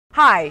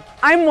Hi,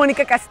 I'm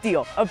Monica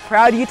Castillo, a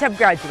proud UTEP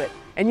graduate.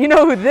 And you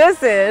know who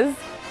this is?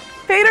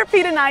 Pater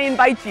Pete and I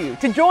invite you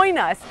to join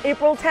us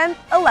April 10th,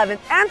 11th,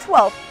 and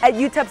 12th at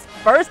UTEP's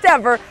first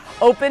ever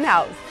open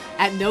house.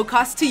 At no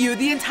cost to you,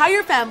 the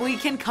entire family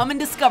can come and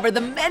discover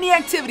the many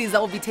activities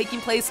that will be taking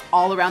place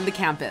all around the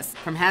campus.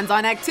 From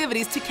hands-on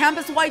activities to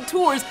campus-wide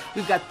tours,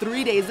 we've got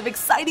 3 days of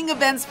exciting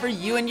events for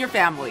you and your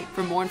family.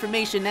 For more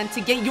information and to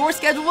get your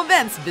scheduled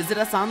events, visit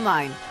us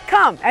online.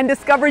 Come and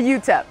discover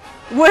UTEP.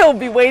 We'll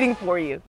be waiting for you.